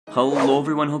Hello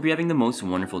everyone, hope you're having the most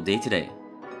wonderful day today.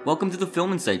 Welcome to the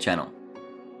Film Insight channel.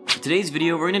 For today's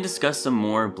video, we're going to discuss some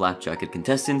more Black Jacket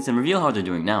contestants and reveal how they're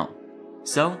doing now.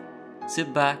 So,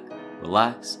 sit back,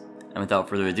 relax, and without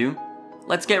further ado,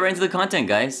 let's get right into the content,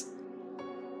 guys!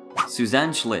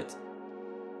 Suzanne Schlitt.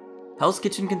 Hell's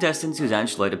Kitchen contestant Suzanne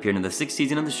Schlitt appeared in the 6th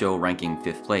season of the show, ranking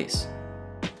 5th place.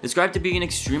 Described to be an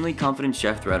extremely confident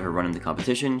chef throughout her run in the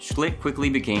competition, Schlitt quickly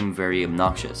became very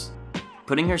obnoxious,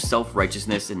 putting her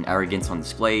self-righteousness and arrogance on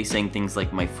display, saying things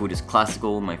like, "My food is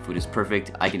classical, my food is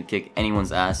perfect, I can kick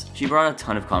anyone's ass." She brought a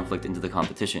ton of conflict into the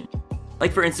competition.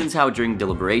 Like for instance how during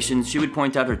deliberations, she would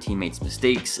point out her teammates'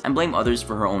 mistakes and blame others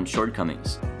for her own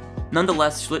shortcomings.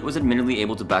 Nonetheless, Schlitt was admittedly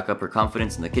able to back up her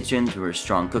confidence in the kitchen through her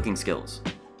strong cooking skills.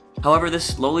 However, this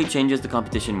slowly changed as the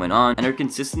competition went on, and her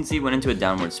consistency went into a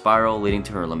downward spiral, leading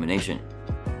to her elimination.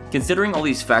 Considering all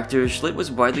these factors, Schlitt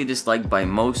was widely disliked by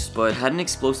most, but had an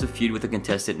explosive feud with a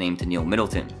contestant named Tennille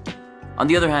Middleton. On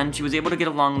the other hand, she was able to get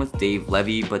along with Dave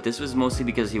Levy, but this was mostly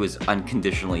because he was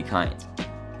unconditionally kind.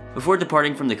 Before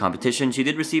departing from the competition, she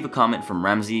did receive a comment from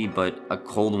Ramsay, but a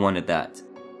cold one at that.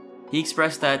 He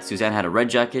expressed that Suzanne had a red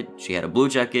jacket, she had a blue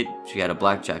jacket, she had a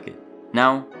black jacket.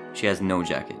 Now, she has no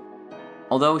jacket.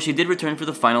 Although she did return for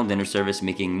the final dinner service,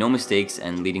 making no mistakes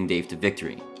and leading Dave to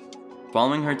victory.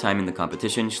 Following her time in the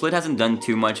competition, Schlitt hasn't done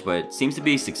too much but seems to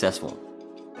be successful.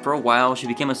 For a while, she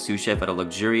became a sous chef at a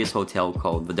luxurious hotel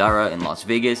called Vidara in Las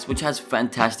Vegas, which has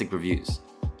fantastic reviews.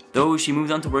 Though she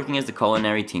moved on to working as the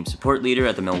culinary team support leader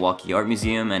at the Milwaukee Art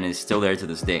Museum and is still there to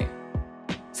this day.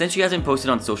 Since she hasn't posted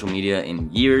on social media in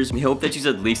years, we hope that she's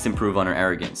at least improved on her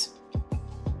arrogance.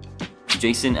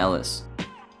 Jason Ellis.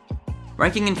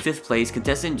 Ranking in 5th place,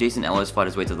 contestant Jason Ellis fought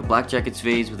his way to the Black Jackets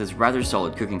phase with his rather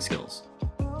solid cooking skills.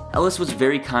 Ellis was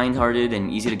very kind-hearted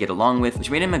and easy to get along with, which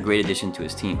made him a great addition to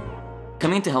his team.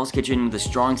 Coming into Hell's Kitchen with a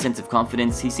strong sense of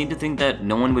confidence, he seemed to think that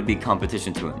no one would be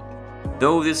competition to him.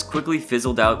 Though this quickly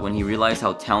fizzled out when he realized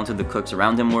how talented the cooks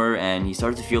around him were, and he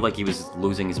started to feel like he was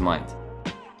losing his mind.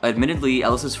 Admittedly,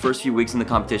 Ellis's first few weeks in the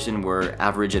competition were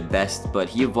average at best, but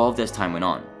he evolved as time went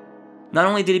on. Not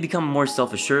only did he become more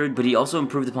self-assured, but he also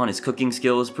improved upon his cooking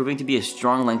skills, proving to be a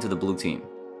strong link to the blue team.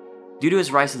 Due to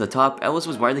his rise to the top, Ellis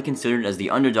was widely considered as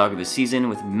the underdog of his season,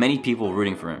 with many people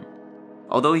rooting for him.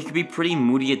 Although he could be pretty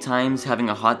moody at times, having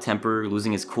a hot temper,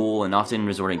 losing his cool, and often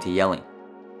resorting to yelling.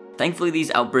 Thankfully, these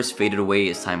outbursts faded away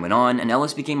as time went on, and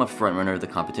Ellis became a frontrunner of the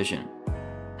competition.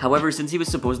 However, since he was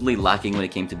supposedly lacking when it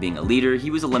came to being a leader,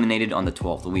 he was eliminated on the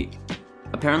 12th week.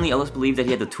 Apparently, Ellis believed that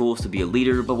he had the tools to be a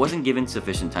leader, but wasn't given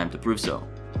sufficient time to prove so.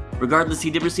 Regardless, he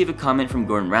did receive a comment from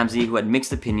Gordon Ramsay, who had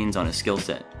mixed opinions on his skill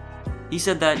set. He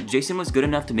said that Jason was good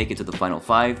enough to make it to the final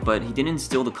 5, but he didn't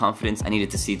instill the confidence I needed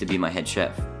to see to be my head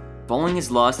chef. Following his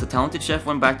loss, the talented chef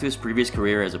went back to his previous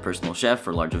career as a personal chef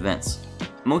for large events.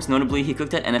 Most notably, he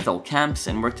cooked at NFL camps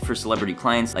and worked for celebrity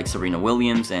clients like Serena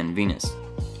Williams and Venus.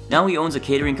 Now he owns a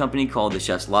catering company called the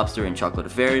Chef's Lobster and Chocolate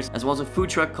Affairs, as well as a food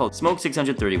truck called Smoke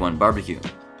 631 Barbecue.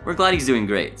 We're glad he's doing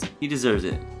great. He deserves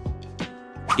it.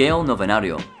 Gail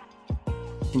Novenario.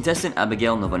 Contestant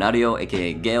Abigail Novenario,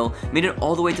 aka Gail, made it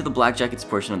all the way to the Black Jackets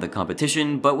portion of the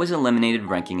competition, but was eliminated,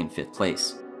 ranking in 5th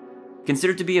place.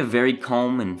 Considered to be a very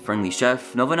calm and friendly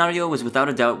chef, Novenario was without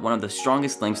a doubt one of the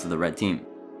strongest links to the red team.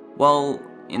 Well,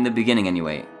 in the beginning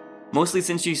anyway. Mostly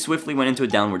since she swiftly went into a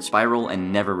downward spiral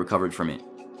and never recovered from it.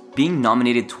 Being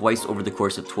nominated twice over the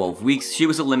course of 12 weeks, she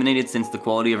was eliminated since the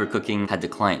quality of her cooking had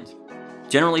declined.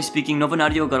 Generally speaking,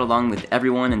 Novenario got along with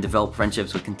everyone and developed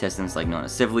friendships with contestants like Nonna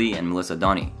Sivley and Melissa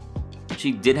Donnie.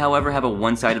 She did however have a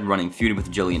one-sided running feud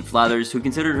with Jillian Flathers, who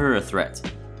considered her a threat.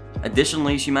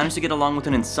 Additionally, she managed to get along with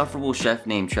an insufferable chef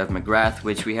named Trev McGrath,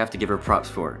 which we have to give her props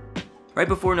for. Right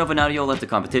before Novenario left the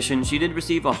competition, she did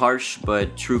receive a harsh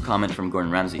but true comment from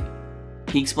Gordon Ramsay.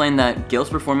 He explained that Gail's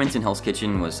performance in Hell's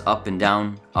Kitchen was up and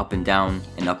down, up and down,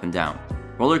 and up and down.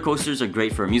 Roller coasters are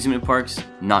great for amusement parks,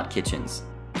 not kitchens.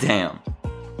 Damn.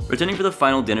 Returning for the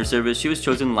final dinner service, she was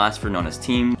chosen last for Nonna's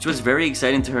team, which was very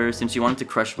exciting to her since she wanted to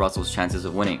crush Russell's chances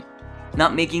of winning.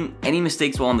 Not making any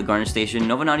mistakes while on the garnish station,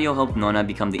 Novenario helped Nonna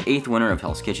become the 8th winner of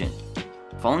Hell's Kitchen.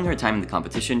 Following her time in the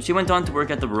competition, she went on to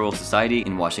work at the Royal Society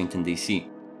in Washington, D.C.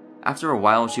 After a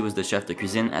while, she was the chef de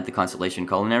cuisine at the Constellation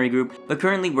Culinary Group, but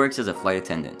currently works as a flight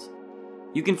attendant.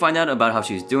 You can find out about how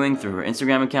she's doing through her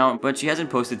Instagram account, but she hasn't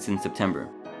posted since September.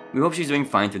 We hope she's doing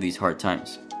fine through these hard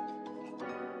times.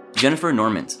 Jennifer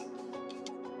Normant.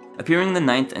 Appearing in the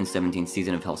 9th and 17th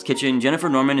season of Hell's Kitchen, Jennifer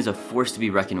Normant is a force to be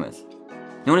reckoned with.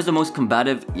 Known as the most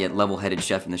combative yet level-headed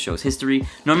chef in the show's history,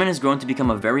 Normant has grown to become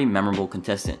a very memorable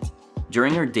contestant.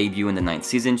 During her debut in the 9th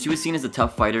season, she was seen as a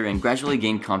tough fighter and gradually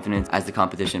gained confidence as the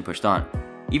competition pushed on.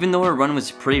 Even though her run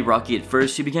was pretty rocky at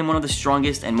first, she became one of the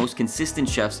strongest and most consistent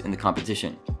chefs in the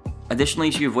competition. Additionally,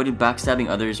 she avoided backstabbing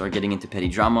others or getting into petty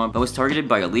drama, but was targeted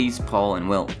by Ellis, Paul, and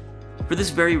Will. For this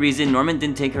very reason, Normant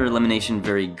didn't take her elimination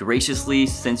very graciously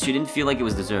since she didn't feel like it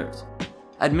was deserved.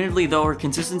 Admittedly though, her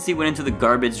consistency went into the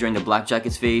garbage during the Black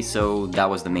Jackets phase, so that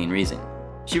was the main reason.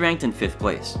 She ranked in 5th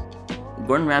place.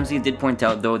 Gordon Ramsay did point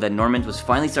out though that Normant was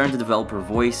finally starting to develop her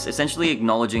voice, essentially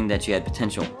acknowledging that she had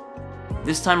potential.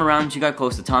 This time around, she got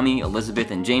close to Tommy, Elizabeth,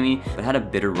 and Jamie, but had a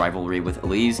bitter rivalry with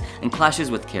Elise and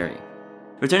clashes with Carrie.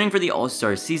 Returning for the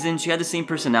All-Star season, she had the same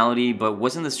personality but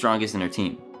wasn't the strongest in her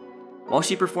team. While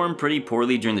she performed pretty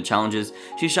poorly during the challenges,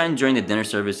 she shined during the dinner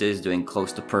services, doing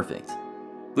close to perfect.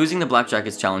 Losing the Black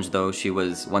Jackets challenge though, she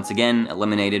was once again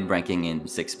eliminated, ranking in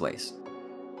 6th place.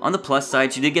 On the plus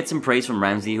side, she did get some praise from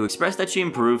Ramsay, who expressed that she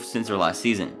improved since her last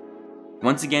season.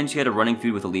 Once again, she had a running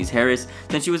feud with Elise Harris,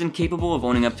 since she was incapable of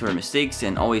owning up to her mistakes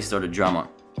and always started drama.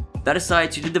 That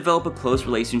aside, she did develop a close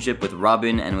relationship with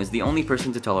Robin and was the only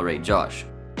person to tolerate Josh.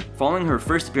 Following her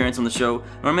first appearance on the show,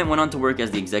 Normant went on to work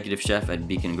as the executive chef at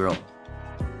Beacon Grill.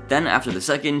 Then, after the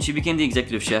second, she became the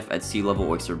executive chef at Sea Level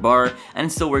Oyster Bar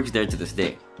and still works there to this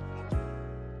day.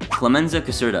 Clemenza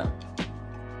Caserta.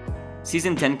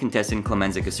 Season 10 contestant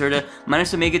Clemenza Caserta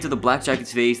managed to make it to the Black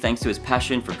Jackets phase thanks to his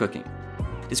passion for cooking.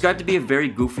 Described to be a very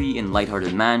goofy and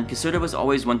lighthearted man, Caserta was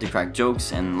always one to crack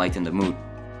jokes and lighten the mood.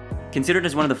 Considered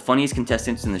as one of the funniest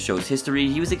contestants in the show's history,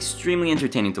 he was extremely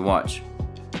entertaining to watch.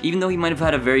 Even though he might have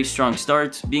had a very strong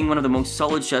start, being one of the most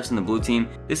solid chefs in the blue team,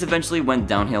 this eventually went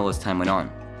downhill as time went on.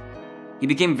 He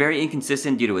became very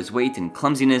inconsistent due to his weight and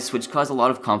clumsiness, which caused a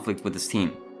lot of conflict with his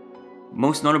team.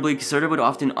 Most notably, Caserta would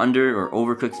often under or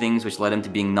overcook things, which led him to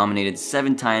being nominated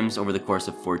 7 times over the course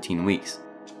of 14 weeks.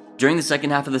 During the second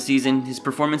half of the season, his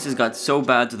performances got so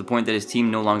bad to the point that his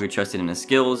team no longer trusted in his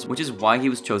skills, which is why he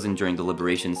was chosen during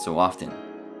deliberations so often.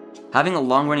 Having a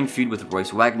long-running feud with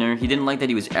Royce Wagner, he didn't like that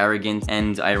he was arrogant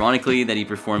and, ironically, that he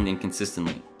performed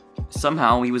inconsistently.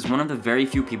 Somehow, he was one of the very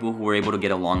few people who were able to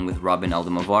get along with Robin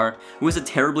Aldemovar, who was a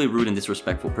terribly rude and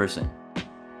disrespectful person.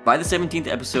 By the 17th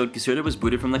episode, Caserta was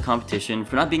booted from the competition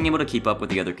for not being able to keep up with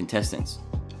the other contestants.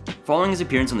 Following his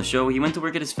appearance on the show, he went to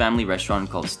work at his family restaurant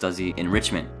called Stuzzy in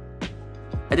Richmond.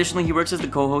 Additionally, he works as the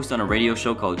co-host on a radio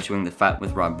show called Chewing the Fat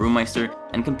with Rob Brewmeister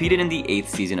and competed in the 8th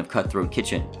season of Cutthroat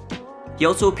Kitchen. He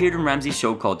also appeared in Ramsay's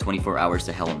show called 24 Hours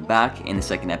to Hell and Back in the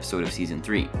 2nd episode of season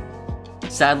 3.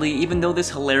 Sadly, even though this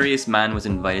hilarious man was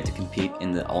invited to compete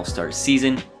in the All-Star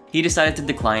season, he decided to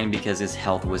decline because his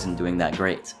health wasn't doing that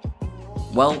great.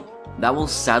 Well, that will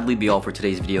sadly be all for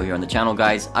today's video here on the channel,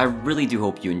 guys. I really do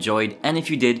hope you enjoyed, and if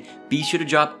you did, be sure to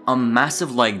drop a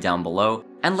massive like down below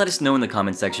and let us know in the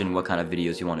comment section what kind of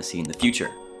videos you want to see in the future.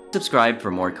 Subscribe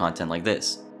for more content like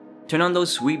this. Turn on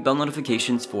those sweet bell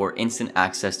notifications for instant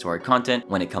access to our content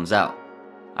when it comes out.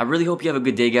 I really hope you have a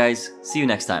good day, guys. See you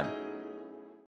next time.